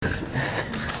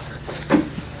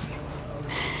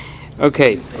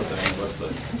Okay.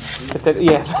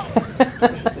 Yeah.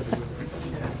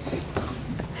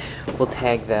 We'll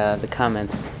tag the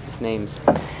comments, names.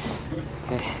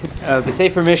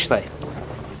 B'Sefer Mishlei.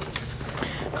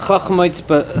 Chachmois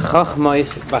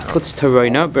b'chutz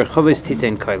taroina b'rchovos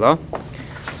titein kaila.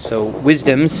 So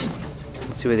wisdoms.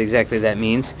 Let's see what exactly that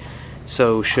means.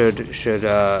 So should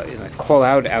call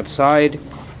out outside.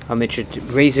 It should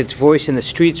raise its voice in the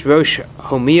streets. Rosh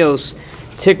homios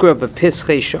tikra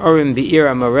b'pischei sh'arim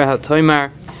bi'ira mareha toimar.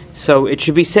 So it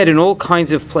should be said in all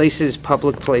kinds of places,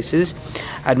 public places.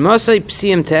 Ad masay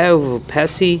psiim te'ehu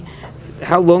pesi.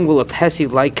 How long will a pesi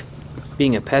like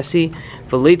being a pesi?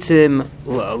 V'leitzim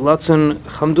latzon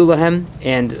chamdu lahem,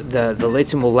 and the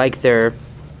leitzim will like their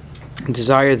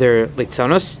desire their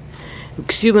leitzonos.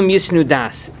 Ksilim yisnu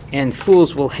das, and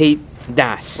fools will hate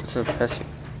das. What's a pesi?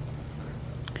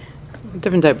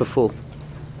 Different type of fool.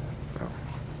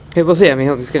 Okay, we'll see. I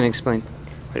mean, he's going to explain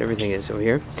what everything is over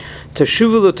here.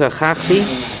 Tashuvulu tachachti,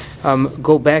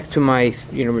 go back to my,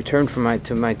 return to my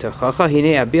tachacha.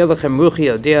 Hine abiyah lechem ruchi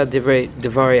odea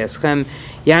divrei eschem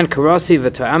yan karasi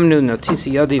v'ta'amnu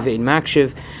notisi yodi ve'in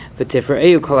makshiv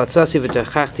v'tifra'eu kolatzasi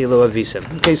v'tachachti lo avisem.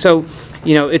 Okay, so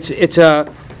it's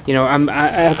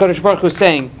HaKadosh Baruch Hu was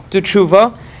saying do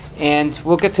tshuva, and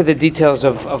we'll get to the details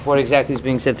of what exactly is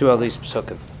being said through all these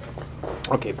pesukim.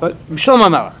 Okay, but Shlomo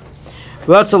Melech.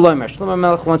 Shlomo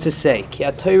Melech wants to say, Ki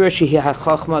ha-Torah shehi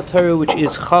ha-Chachma, Torah which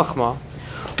is Chachma,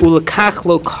 ulekach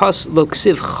lo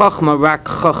ksiv Chachma rak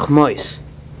Chachmois.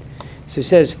 So he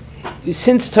says,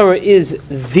 since Torah is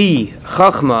the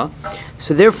Chachma,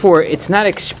 so therefore it's not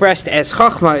expressed as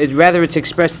Chachma, rather it's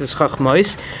expressed as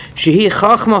Chachmois, shehi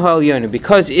Chachma ha'Elyona,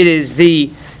 because it is the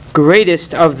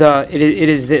greatest of the, it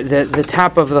is the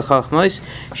top of the Chachmois,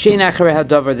 shein acharei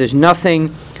hadavar, there's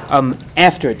nothing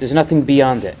after it, there's nothing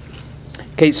beyond it.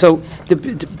 Okay, so the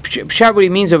pshat, what he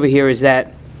means over here is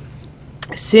that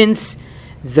since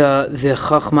the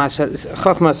Chachma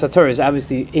Satorah is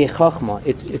obviously a Chachma,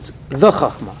 it's the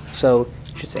Chachma, so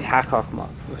you should say Ha Chachma.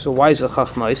 So why is it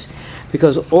Chachmais?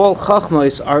 Because all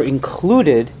Chachmais are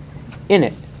included in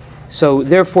it. So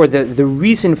therefore the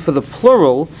reason for the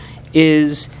plural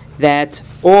is that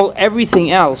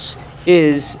everything else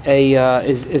is a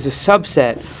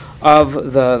subset of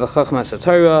the Chachma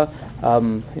Satorah,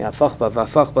 Fachba,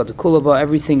 Vafachba, the Kulaba,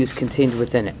 everything is contained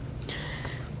within it.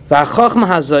 V'achachma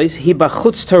hazois hi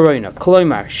bachutz taroina,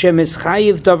 kloimar,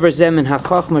 shemischayiv davar zemin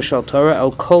hachachma shal Torah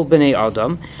el kol b'nei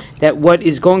adam, that what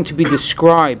is going to be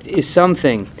described is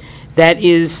something that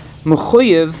is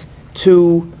mechuyev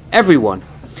to everyone.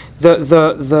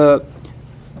 The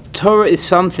Torah is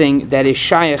something that is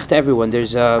shayach to everyone.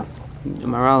 There's the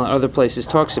Maharal and other places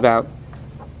talks about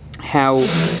how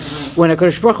when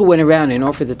HaKadosh Baruch Hu went around and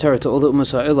offered the Torah to all the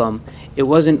Ummos HaOlam, it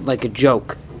wasn't like a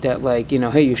joke that hey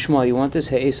Yishmael, you want this?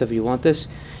 Hey Esav, you want this?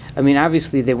 I mean,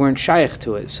 obviously they weren't shaykh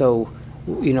to it. So,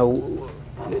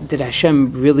 did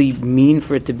Hashem really mean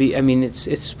for it to be? I mean,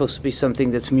 it's supposed to be something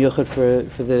that's miyuchad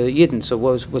for the Yidden. So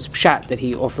was pshat that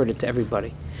he offered it to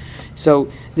everybody?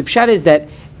 So the pshat is that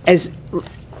as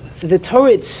the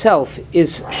Torah itself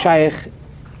is shaykh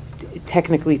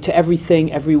technically to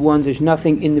everything, everyone. There's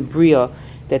nothing in the Bria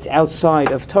that's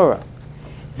outside of Torah.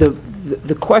 The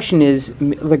question is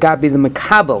legabi the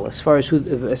makabel, as far as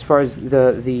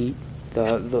the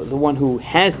one who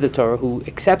has the Torah, who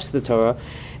accepts the Torah.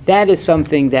 That is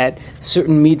something that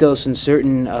certain midos and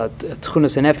certain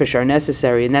tchunas and nefesh are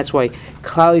necessary, and that's why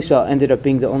Klal Yisrael ended up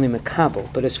being the only makabel.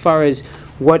 But as far as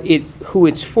who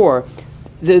it's for,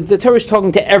 the Torah is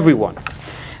talking to everyone.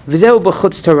 V'zehu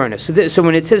b'chutz tarona. So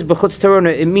when it says b'chutz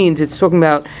tarona, it means it's talking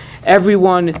about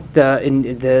everyone. The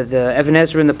Even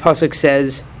Ezra in the pasuk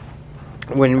says,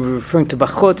 when referring to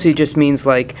b'chutz, it just means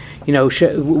where the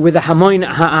hamoin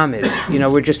ha'am is.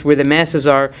 We're just where the masses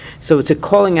are. So it's a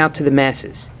calling out to the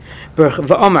masses.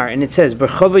 V'omar, and it says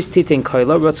b'chovos titein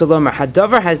koila ratzalomar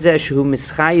hadavar hazeh shehu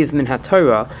mischayiv min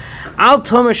haTorah al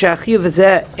tomer she'achiv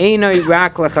hazeh einoi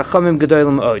rak lechachamim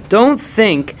gedolim od. Don't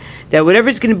think that whatever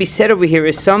is going to be said over here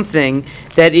is something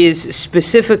that is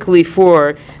specifically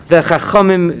for the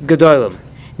chachamim gedolim.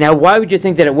 Now, why would you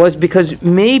think that it was? Because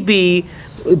maybe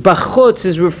bachutz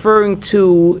is referring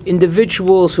to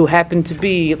individuals who happen to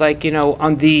be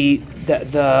on the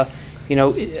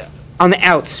on the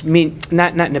outs,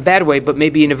 not in a bad way, but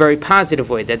maybe in a very positive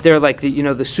way, that they're like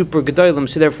the super gedolim.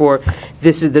 So therefore,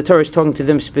 this is the Torah is talking to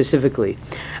them specifically.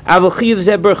 It's in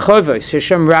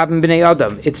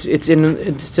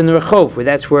the Rechov, where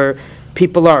that's where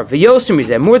people are.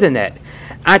 More than that,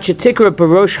 Achetikra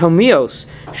barosh homios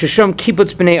shesham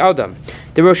kibbutz b'nei adam.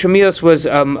 The Rosh Homios was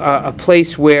a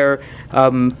place where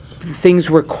things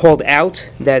were called out.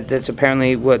 That's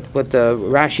apparently what the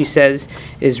Rashi says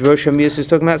is Rosh Homios is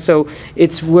talking about. So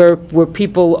it's where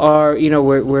people are,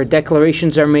 where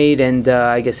declarations are made and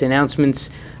I guess announcements.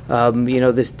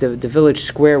 The village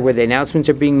square where the announcements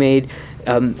are being made.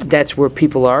 That's where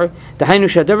people are. That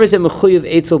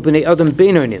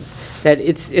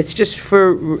it's just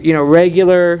for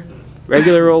regular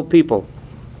old people.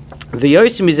 And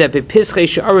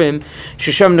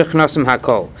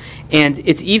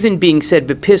it's even being said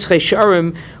bepischei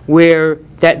sharim where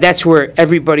that's where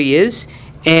everybody is,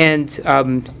 and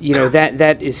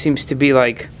seems to be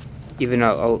like even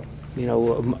a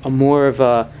more of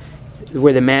a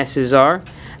where the masses are.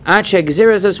 So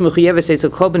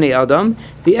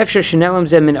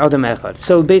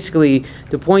basically,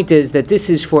 the point is that this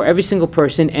is for every single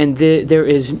person, and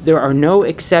there are no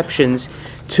exceptions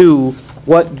to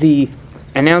what the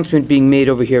announcement being made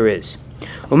over here is.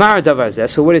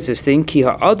 So what is this thing?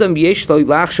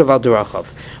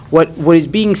 What is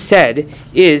being said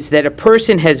is that a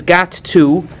person has got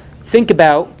to think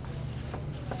about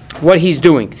what he's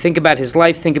doing, think about his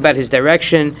life, think about his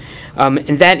direction,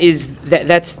 and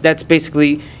that's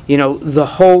basically the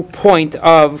whole point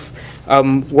of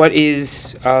what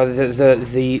is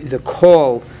the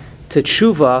call to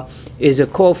tshuva is a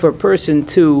call for a person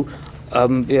to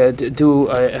do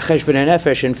a cheshbon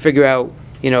nefesh and figure out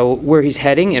where he's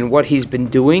heading and what he's been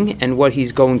doing and what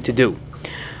he's going to do.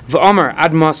 V'amar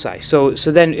ad masai. So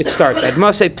then it starts. Ad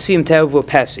masai psim te'avu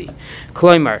pesi.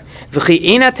 Kloimar v'chi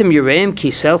einatem yireim ki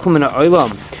selchem min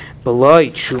ha'olam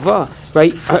b'loi tshuva.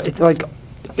 Right?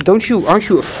 Aren't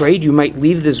you afraid you might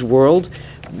leave this world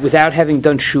without having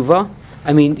done tshuva?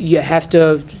 I mean, you have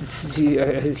to.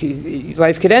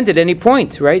 Life could end at any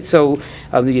point, right? So,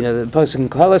 the pasuk in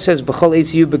Koheles says, "B'chol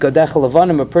eisiyu b'gadecha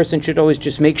levanim." A person should always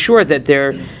just make sure that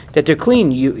they're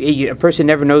clean. A person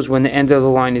never knows when the end of the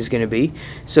line is going to be.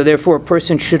 So, therefore, a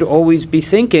person should always be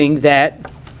thinking that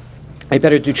I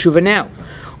better do tshuva now.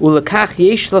 So,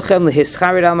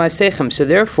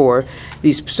 therefore,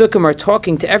 these psukim are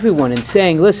talking to everyone and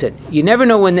saying, "Listen, you never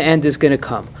know when the end is going to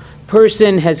come.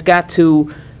 Person has got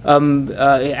to."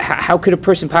 How could a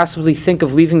person possibly think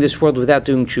of leaving this world without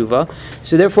doing tshuva?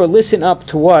 So therefore, listen up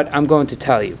to what I'm going to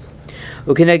tell you.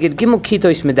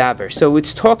 So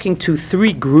it's talking to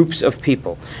three groups of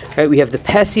people. Right? We have the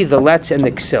pesi, the letz, and the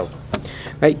ksil.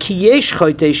 Right?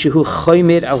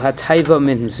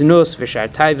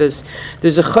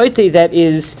 There's a chayte that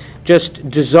is just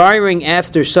desiring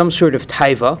after some sort of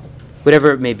taiva,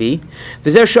 whatever it may be.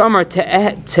 Tehavu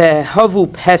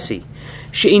pesi.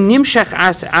 So a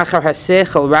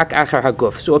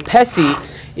pesi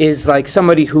is like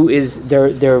somebody who is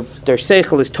their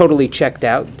seichel is totally checked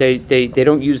out. They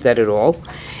don't use that at all,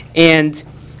 and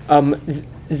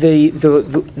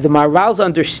the Maharal's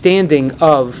understanding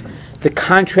of the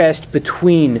contrast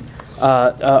between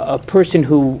a person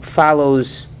who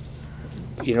follows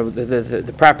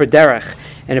the proper derech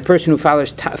and a person who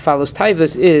follows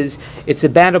taivas is it's a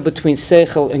battle between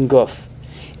seichel and guf.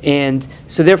 And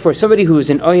so, therefore, somebody who is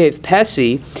an oyev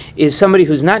pesi is somebody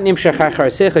who's not nimshach achar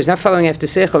seichel, he's not following after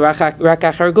seichel rak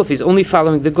achar guf, he's only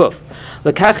following the guf.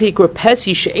 L'kach hikra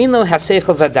pesi she'en lo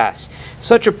haseichel vadas.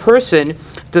 Such a person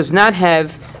does not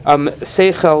have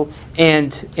seichel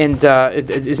and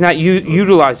is not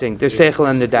utilizing their seichel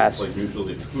and the das. Like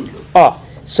mutually exclusive. Oh,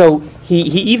 so he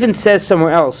even says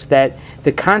somewhere else that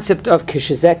the concept of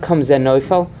kishazek comes en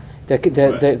noifel,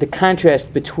 the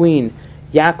contrast between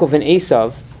Yaakov and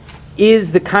Esav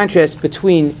is the contrast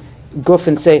between guf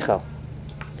and seichel.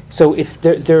 So it's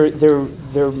they're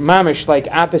mamish like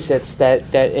opposites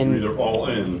that in either all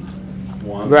in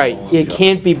one. Right, it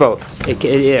can't be both.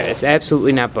 It's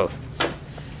absolutely not both.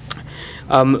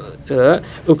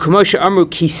 Ukamosha amru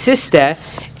kisista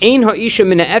ein ha'isha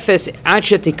min ha'efes ad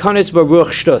shetikanes baruch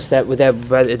shtos. That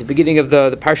at the beginning of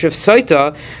the parsha of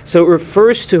Saita, so it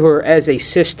refers to her as a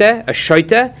sista, a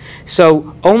shaita.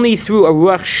 So only through a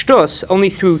ruach shtos, only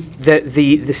through the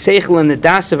seichel and the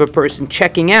das of a person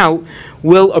checking out,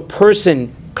 will a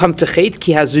person come to chet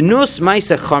ki hazunus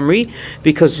ma'isa chamri,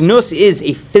 because nus is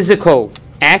a physical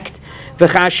act. The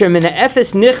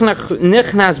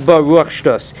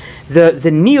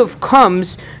niyuv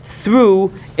comes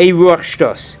through a ruach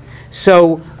shtos.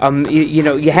 So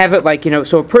you have it like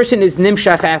so a person is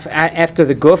nimshach after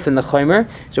the guf and the chomer.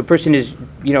 So a person is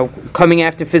coming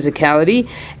after physicality.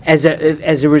 As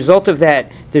a result of that,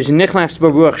 there's nichnas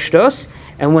baruach shtos,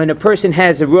 And when a person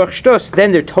has a ruach shtos,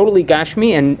 then they're totally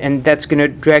gashmi, and that's going to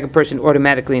drag a person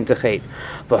automatically into chet.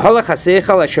 And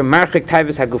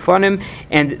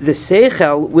the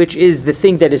seichel, which is the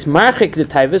thing that is marchik the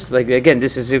taivas, like again,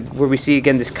 this is where we see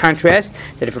again this contrast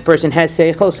that if a person has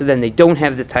seichel, so then they don't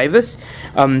have the taivas,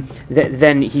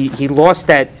 then he lost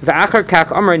that.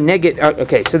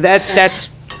 Okay, so that's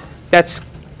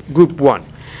group one.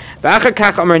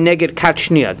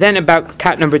 Then about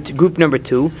group number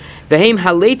two,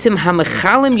 this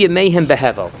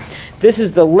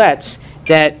is the letz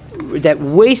that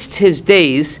wastes his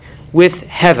days with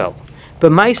hevel,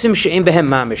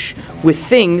 with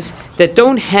things that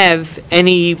don't have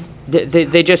any.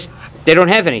 They don't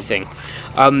have anything.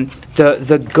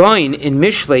 The Goin in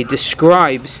Mishlei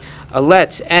describes a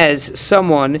letz as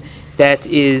someone that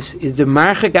is the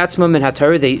marchak atzmam min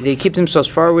haTorah. They keep themselves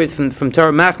far away from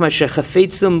Torah, machma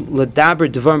shechafetzim ladaber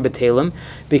dvarim betelim,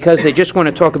 because they just want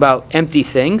to talk about empty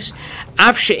things.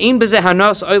 Af she'im b'zeh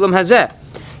hanos olam hazeh,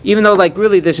 even though like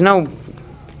really there's no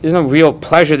real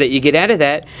pleasure that you get out of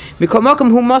that. Mikol makom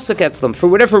hu masak etzlam, for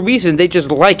whatever reason they just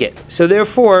like it. So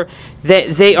therefore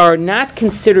they are not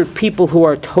considered people who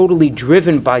are totally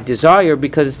driven by desire,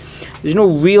 because there's no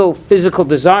real physical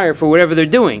desire for whatever they're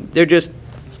doing. They're just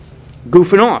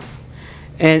goofing off,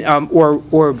 and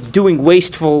or doing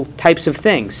wasteful types of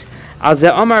things. That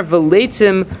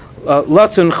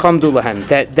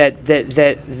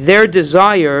their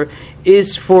desire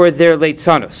is for their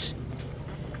leitzanos.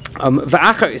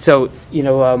 So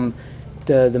the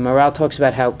Maral talks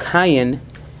about how Cain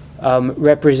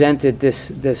represented this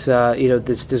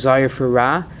desire for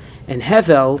Ra, and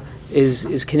Hevel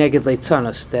is connected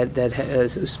leitzanos, that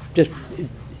is just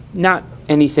not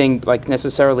anything like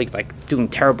necessarily like doing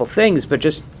terrible things, but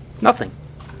just nothing,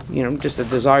 just a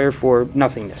desire for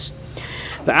nothingness.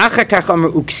 And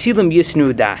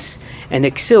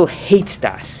Exil hates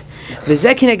das. This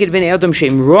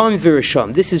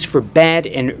is for bad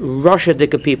and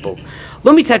Rasha people.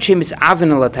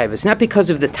 It's not because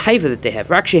of the taiva that they have.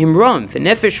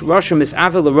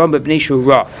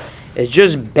 It's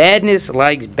just badness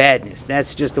likes badness.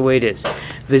 That's just the way it is.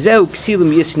 And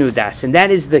that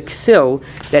is the ksil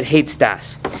that hates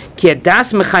das.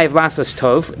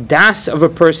 Das of a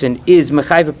person is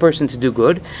mechayiv a person to do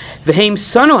good.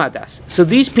 So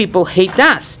these people hate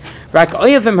das.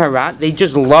 They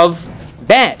just love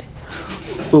bad.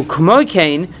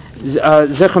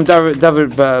 Zechram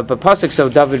David b'pasuk. So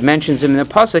David mentions him in the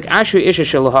pasuk. Ashri isha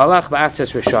shalohalach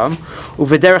ba'atzes risham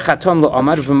uvederech hatom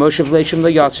lo'amad v'moshev leishim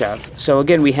le'yatzav. So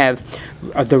again, we have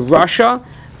the Rasha,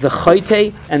 the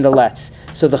Chayte, and the Letz.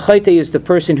 So the Chayte is the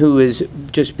person who is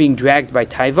just being dragged by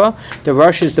Taiva. The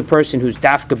Rasha is the person who's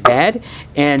dafka bad,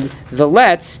 and the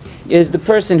Letz is the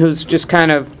person who's just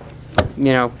kind of,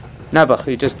 Nabach,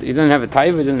 he doesn't have a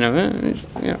taiva, he doesn't have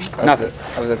nothing.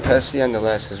 Of the Pesi and the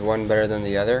Less, is one better than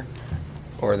the other?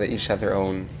 Or they each have their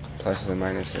own pluses and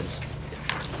minuses?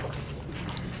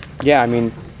 Yeah,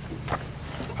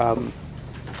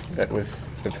 that with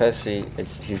the Pesi,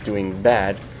 he's doing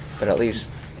bad, but at least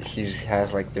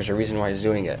there's a reason why he's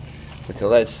doing it. With the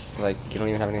Let's, you don't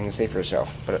even have anything to say for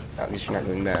yourself, but at least you're not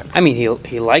doing bad.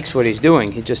 He likes what he's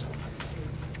doing, he's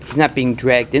not being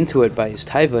dragged into it by his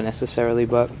taiva necessarily,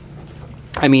 but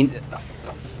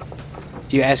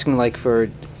you're asking for,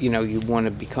 you want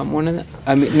to become one of them?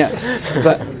 No,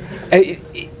 but,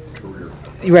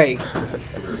 right,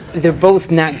 they're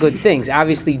both not good things.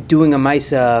 Obviously, doing a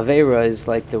Maisa Avera is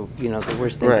the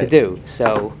worst thing to do.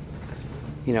 So,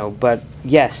 but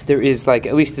yes, there is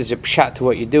at least there's a pshat to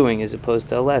what you're doing as opposed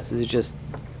to a less. He's just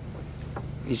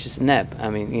a neb.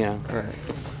 Right.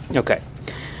 Okay.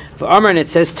 For Amar, and it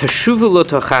says, Tashuvu lo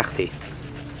tochachti.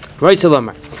 Right,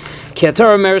 Salomar.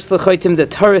 The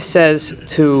Torah says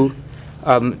to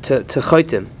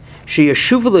Chaitim,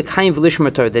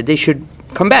 that they should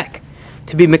come back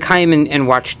to be Mekayim and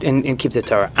watch and keep the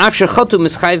Torah.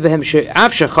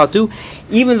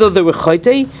 Even though they were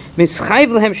Chaitei,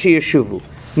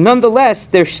 nonetheless,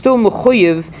 they're still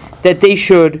Mechuyev that they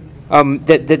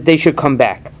should come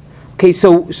back. Okay,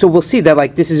 so we'll see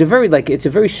that this is it's a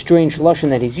very strange lashon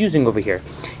that he's using over here.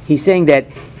 He's saying that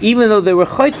even though they were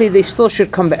chayte, they still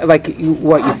should come back.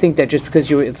 You think that just because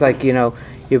you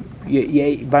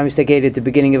by mistake ate at the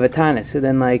beginning of a tanis, so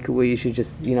then you should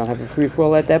just have a free for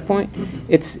all at that point.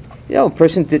 It's a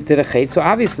person did a chayt, so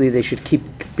obviously they should keep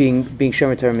being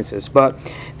shomer Torah mitzvahs. But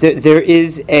there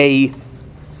is a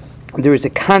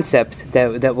concept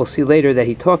that we'll see later that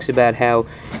he talks about how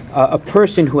a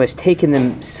person who has taken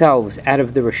themselves out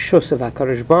of the reshus of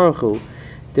HaKadosh Baruch Hu,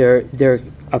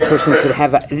 a person could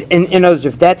have in other words,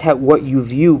 if that's what you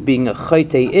view being a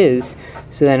chayte is,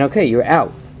 so then okay, you're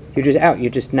out. You're just out.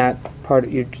 You're just not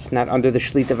you're just not under the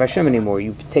shlita of Hashem anymore.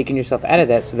 You've taken yourself out of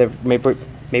that. So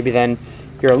maybe then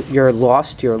you're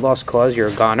lost. You're a lost cause. You're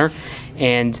a goner,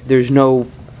 and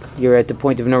you're at the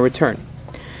point of no return.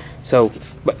 So,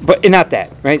 but not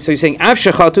that, right? So you're saying Av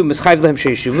shechatu mischayv lehem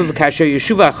sheishuva v'kasher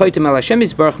yeshuva achoytem el Hashem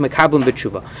yisbarach mekablim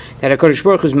b'tshuva, that Hakadosh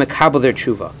Baruch Hu is mekabel their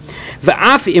tshuva.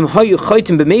 V'af im hayu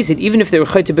choytem b'mezid, even if they were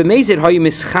choytem b'mezid, hayu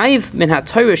mischayv min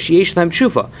haTorah sheyesh lehem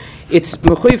tshuva. It's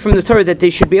mechuyev from the Torah that they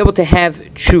should be able to have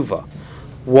tshuva.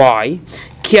 Why?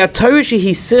 Ki haTorah shehi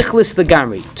sichlis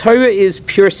legamri. Torah is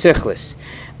pure sichlis.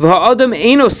 V'ha'adam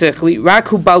eino sichli rak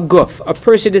hu bal guf. A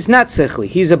person is not sichli;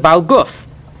 he's a bal guf.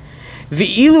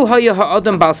 V'ilu haya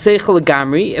ha'adam bal seichel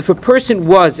legamri. If a person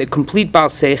was a complete bal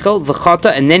seichel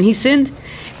v'chata and then he sinned,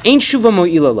 ain't shuva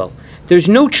mo'ila lo. There's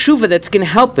no tshuva that's going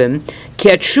to help him.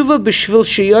 Ki tshuva b'shvil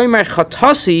sheyomer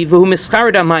chatasi v'hu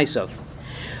mischared ha'maisav.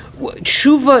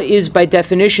 Tshuva is by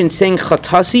definition saying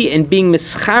chatasi and being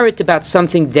mischared about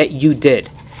something that you did.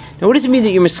 Now, what does it mean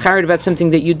that you're mischared about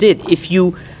something that you did? If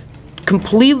you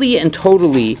completely and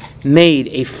totally made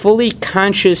a fully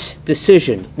conscious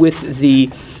decision with the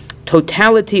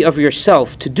totality of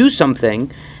yourself to do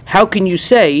something, how can you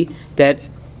say that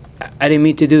I didn't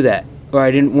mean to do that, or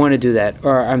I didn't want to do that,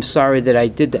 or I'm sorry that I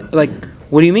did that? Like,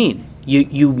 what do you mean?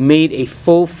 You made a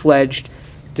full-fledged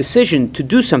decision to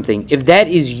do something. If that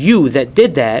is you that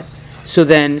did that, so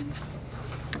then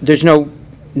there's no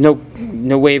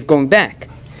way of going back.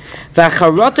 The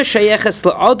charata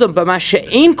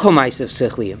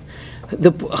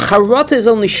is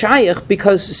only shayach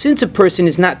because since a person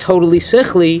is not totally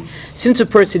sichli, since a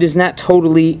person is not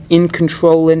totally in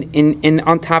control and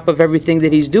on top of everything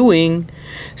that he's doing,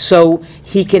 so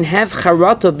he can have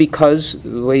charata because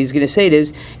the way he's going to say it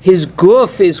is his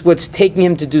guf is what's taking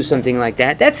him to do something like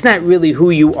that. That's not really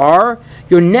who you are.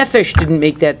 Your nefesh didn't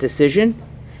make that decision.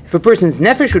 If a person's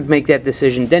nefesh would make that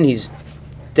decision, then there's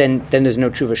no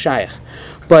tshuva shayach.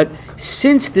 But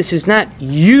since this is not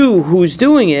you who's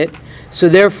doing it, so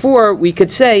therefore we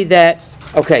could say that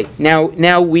okay,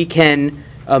 now we can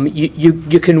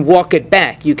you can walk it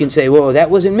back. You can say, "Whoa, that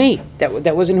wasn't me.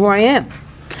 That wasn't who I am."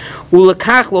 If a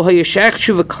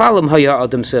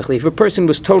person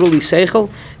was totally seichel,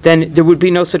 then there would be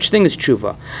no such thing as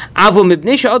tshuva.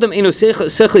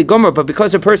 But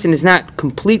because a person is not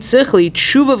complete seichli,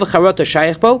 tshuva v'charata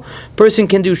shayach bo, person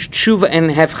can do tshuva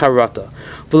and have charata.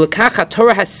 So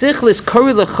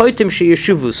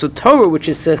Torah, which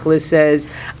is seichlis, says,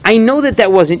 I know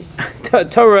that wasn't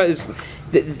Torah is.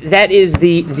 That is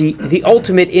the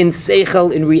ultimate in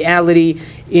seichel, in reality,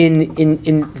 in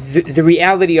the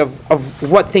reality of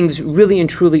what things really and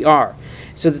truly are.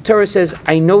 So the Torah says,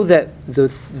 I know that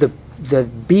the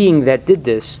being that did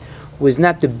this was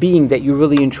not the being that you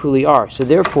really and truly are. So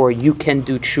therefore, you can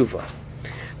do tshuva.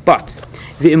 But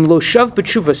v'im lo shav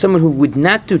b'tshuva, someone who would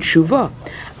not do tshuva,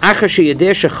 achar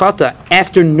sheyadeh shechata,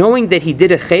 after knowing that he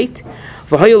did a chet,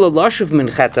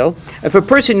 if a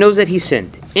person knows that he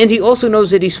sinned, and he also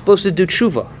knows that he's supposed to do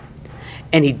tshuva,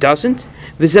 and he doesn't,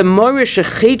 so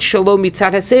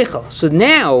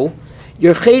now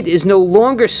your chet is no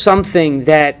longer something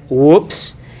that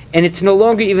whoops, and it's no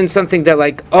longer even something that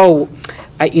like,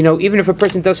 even if a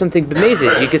person does something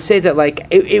b'mezid, you could say that like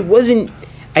it wasn't.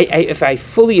 If I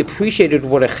fully appreciated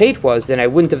what a chet was, then I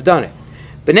wouldn't have done it.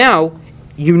 But now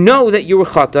you know that you were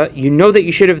chata, you know that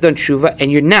you should have done tshuva, and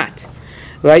you're not.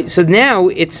 Right, so now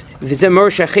it's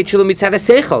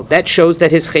that shows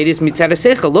that his chet is mitzad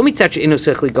seichel, lo mitzad she'eno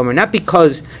seichli gomer, not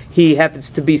because he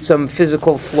happens to be some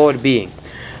physical flawed being.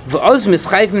 V'oz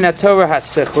mischayv min haTorah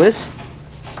haseichlis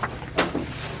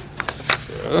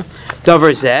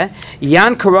davar zeh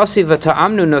yan karasi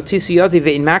v'ta'amnu notisi yodi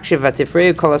ve'in makshe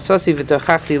v'tifrei kol asasi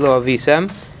v'tochachti lo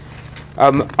avisem. So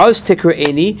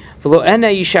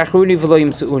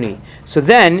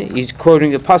then he's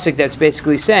quoting the pasuk that's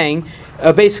basically saying,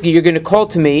 you're going to call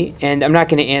to me and I'm not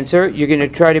going to answer. You're going to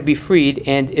try to be freed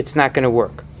and it's not going to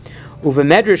work.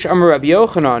 Uvemedrash Amar Rabbi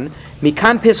Yochanan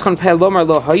mikan pischon pe lomar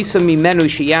lo ha'isa mimenu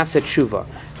sheyasa tshuva.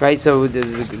 Right, so the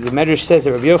Medrash says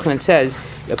that Rabbi Yochanan says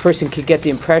a person could get the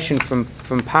impression from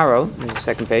Paro, in the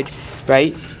second page,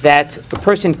 right, that a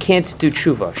person can't do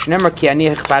tshuva. Shneimar ki ani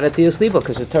hechbadati es libo,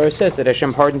 because the Torah says that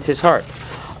Hashem hardened his heart.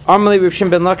 Amalei Reb Shimon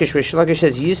ben Lakish, Rish Lakish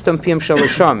says yistam piyam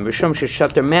shalasham, Rishom should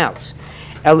shut their mouths.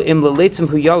 El im leleitzim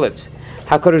hu yalitz.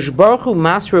 HaKadosh Baruch Hu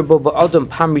masra bo ba'adam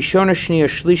pam rishona shniya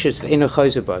shlishis v'eino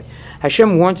chayzer bay.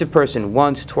 Hashem warns a person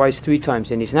once, twice, three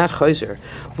times, and he's not chayzer.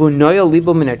 V'unoya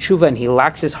libo min hatshuva, and he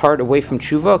locks his heart away from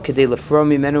tshuva, kedei lefro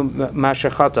mimenu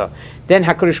mashachata. Then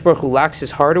HaKadosh Baruch Hu locks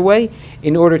his heart away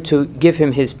in order to give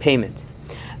him his payment.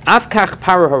 Afkach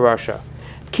para harasha.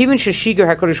 Kivin sheshiger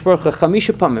HaKadosh Baruch Hu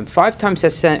chamisha pamim. 5 times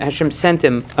Hashem sent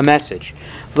him a message.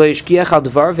 V'yishkiach al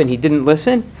dvarv, and he didn't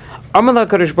listen. Amar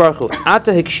HaKadosh Baruch Hu,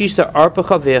 Ata hikshisa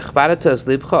arpacha ve'echbarata as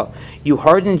libcha. You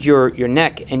hardened your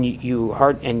neck and your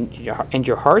heart.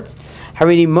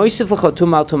 Harini moisef l'cha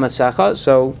tumal tumasacha.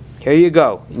 So here you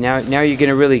go. Now you're going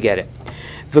to really get it.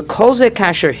 V'kol ze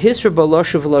kasher hisra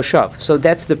b'loshav v'loshav. So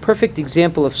that's the perfect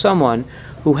example of someone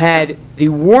who had the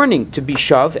warning to be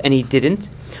shav and he didn't.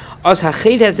 As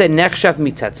hachet hazeh nechshav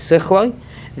mitzat sichloi.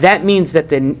 That means that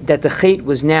the chet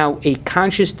was now a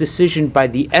conscious decision by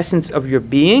the essence of your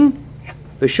being.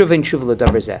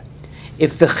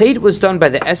 If the chet was done by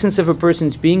the essence of a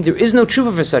person's being, there is no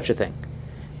tshuva for such a thing.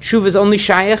 Tshuva is only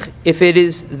shayach if it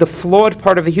is the flawed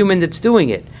part of a human that's doing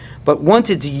it. But once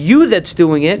it's you that's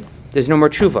doing it, there's no more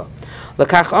tshuva.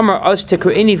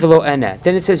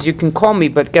 Then it says, you can call me,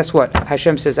 but guess what?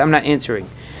 Hashem says, I'm not answering.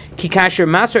 If a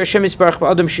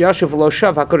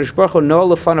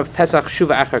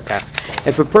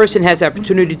person has the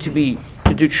opportunity to do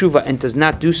tshuva and does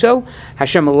not do so,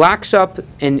 Hashem locks up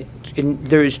and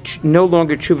there is no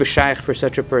longer tshuva shaykh for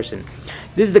such a person.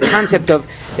 This is the concept of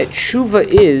that tshuva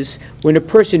is when a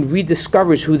person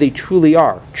rediscovers who they truly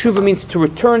are. Tshuva means to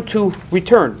return to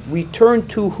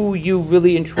who you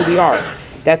really and truly are.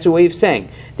 That's a way of saying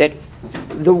that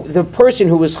the person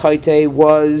who was chayte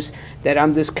was that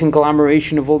I'm this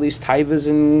conglomeration of all these taivas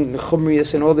and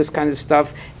chumrias and all this kind of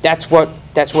stuff. That's what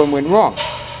went wrong.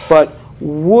 But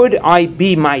would I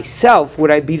be myself? Would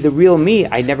I be the real me?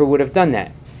 I never would have done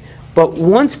that. But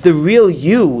once the real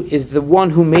you is the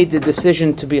one who made the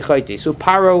decision to be chayte. So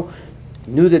Paro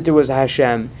knew that there was a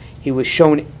Hashem. He was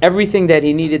shown everything that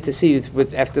he needed to see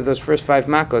after those first 5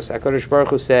 makos. HaKadosh Baruch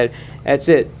Hu said, "That's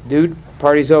it, dude.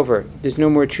 Party's over. There's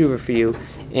no more tshuva for you."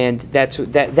 And that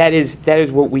is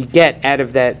what we get out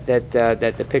of that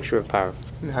the picture of power.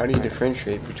 How do you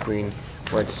differentiate between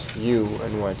what's you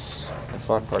and what's the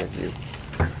thought part of you?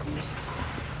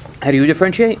 How do you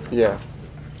differentiate? Yeah.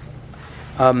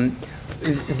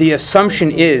 The assumption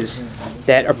is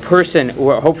that a person,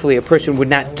 or hopefully a person, would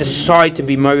not decide to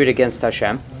be married against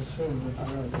Hashem,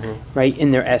 right,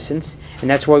 in their essence, and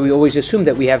that's why we always assume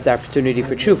that we have the opportunity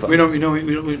for tshuva. We don't know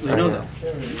that.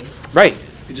 Right.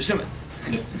 We just assume it.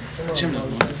 Hashem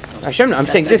doesn't know. Hashem, I'm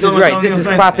saying this is right. This is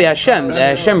klapi Hashem.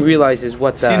 Hashem realizes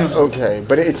what the. Okay,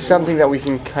 but it's something that we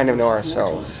can kind of know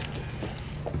ourselves.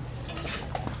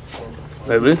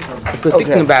 Maybe. If we're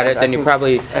thinking about it, then you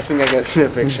probably. I think I get the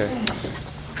picture.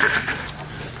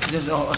 There's a